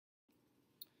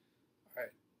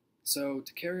So,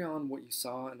 to carry on what you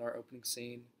saw in our opening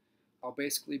scene, I'll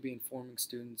basically be informing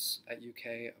students at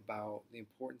UK about the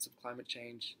importance of climate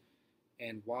change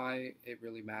and why it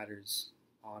really matters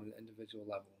on an individual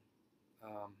level.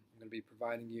 I'm going to be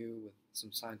providing you with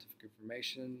some scientific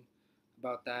information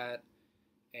about that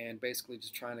and basically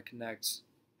just trying to connect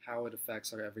how it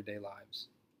affects our everyday lives.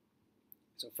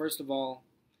 So, first of all,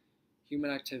 human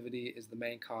activity is the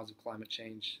main cause of climate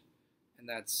change, and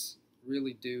that's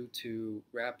really due to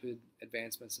rapid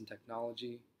advancements in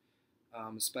technology,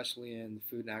 especially in the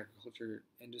food and agriculture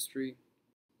industry.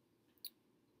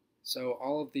 So,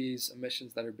 all of these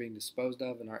emissions that are being disposed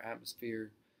of in our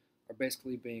atmosphere are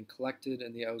basically being collected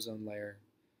in the ozone layer,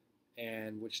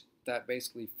 and which that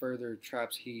basically further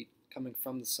traps heat coming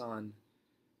from the sun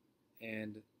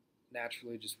and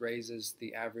naturally just raises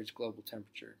the average global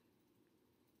temperature.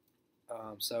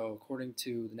 So, according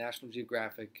to the National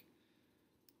Geographic,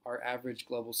 our average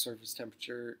global surface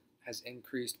temperature has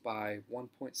increased by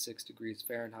 1.6 degrees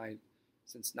Fahrenheit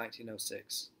since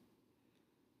 1906.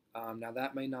 Now,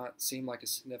 that may not seem like a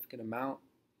significant amount,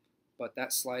 but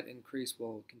that slight increase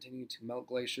will continue to melt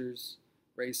glaciers,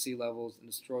 raise sea levels, and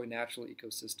destroy natural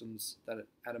ecosystems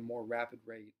at a more rapid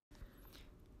rate.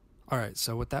 Alright,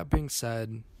 so with that being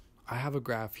said, I have a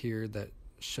graph here that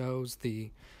shows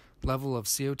the level of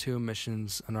CO2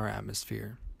 emissions in our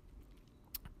atmosphere.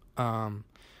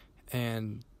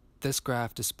 And this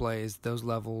graph displays those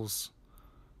levels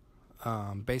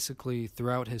basically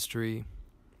throughout history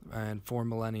and for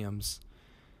millenniums.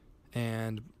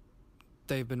 And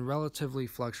they've been relatively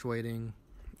fluctuating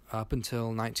up until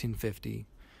 1950,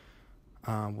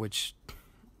 which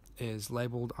is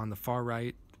labeled on the far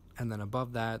right, and then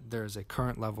above that there's a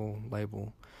current level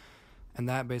label, and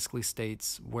that basically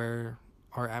states where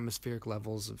our atmospheric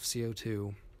levels of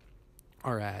CO2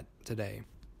 are at today.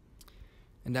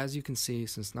 And as you can see,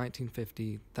 since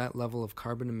 1950, that level of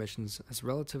carbon emissions has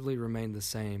relatively remained the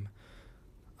same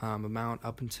amount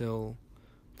up until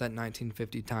that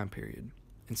 1950 time period.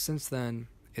 And since then,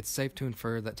 it's safe to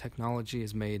infer that technology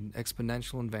has made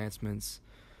exponential advancements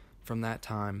from that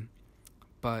time,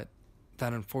 but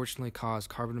that unfortunately caused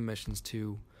carbon emissions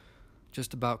to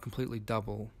just about completely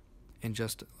double in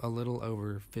just a little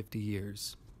over 50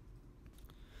 years.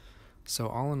 So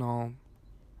all in all,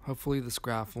 hopefully this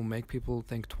graph will make people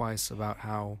think twice about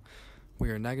how we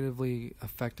are negatively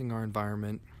affecting our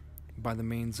environment by the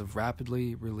means of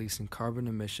rapidly releasing carbon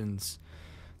emissions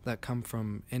that come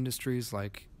from industries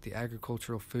like the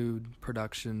agricultural food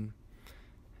production,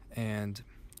 and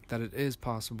that it is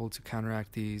possible to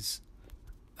counteract these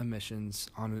emissions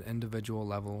on an individual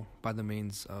level by the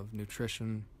means of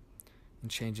nutrition and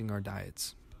changing our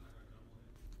diets.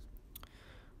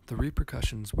 The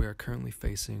repercussions we are currently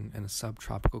facing in a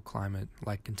subtropical climate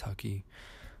like Kentucky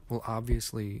will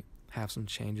obviously have some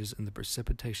changes in the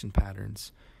precipitation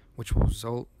patterns, which will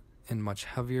result in much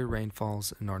heavier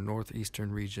rainfalls in our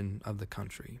northeastern region of the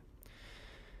country.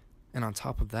 And on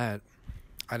top of that,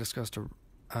 I discussed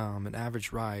an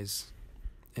average rise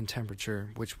in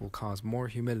temperature, which will cause more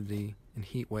humidity and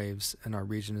heat waves in our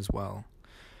region as well.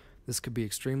 This could be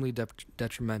extremely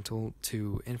detrimental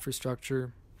to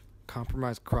infrastructure,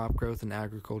 compromise crop growth in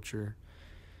agriculture,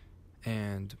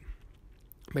 and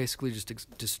basically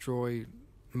just destroy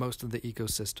most of the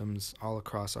ecosystems all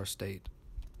across our state.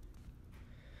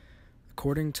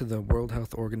 According to the World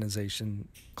Health Organization,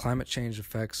 climate change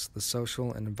affects the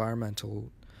social and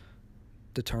environmental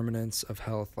determinants of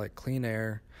health like clean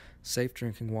air, safe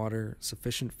drinking water,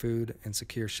 sufficient food, and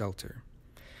secure shelter.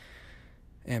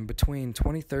 And between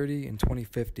 2030 and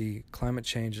 2050, climate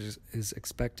change is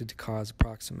expected to cause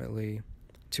approximately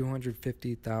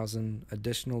 250,000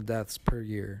 additional deaths per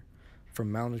year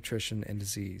from malnutrition and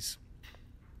disease.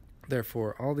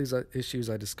 Therefore, all these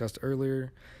issues I discussed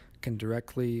earlier can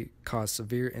directly cause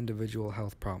severe individual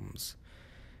health problems.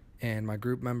 And my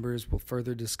group members will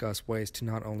further discuss ways to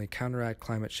not only counteract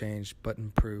climate change, but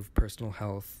improve personal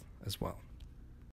health as well.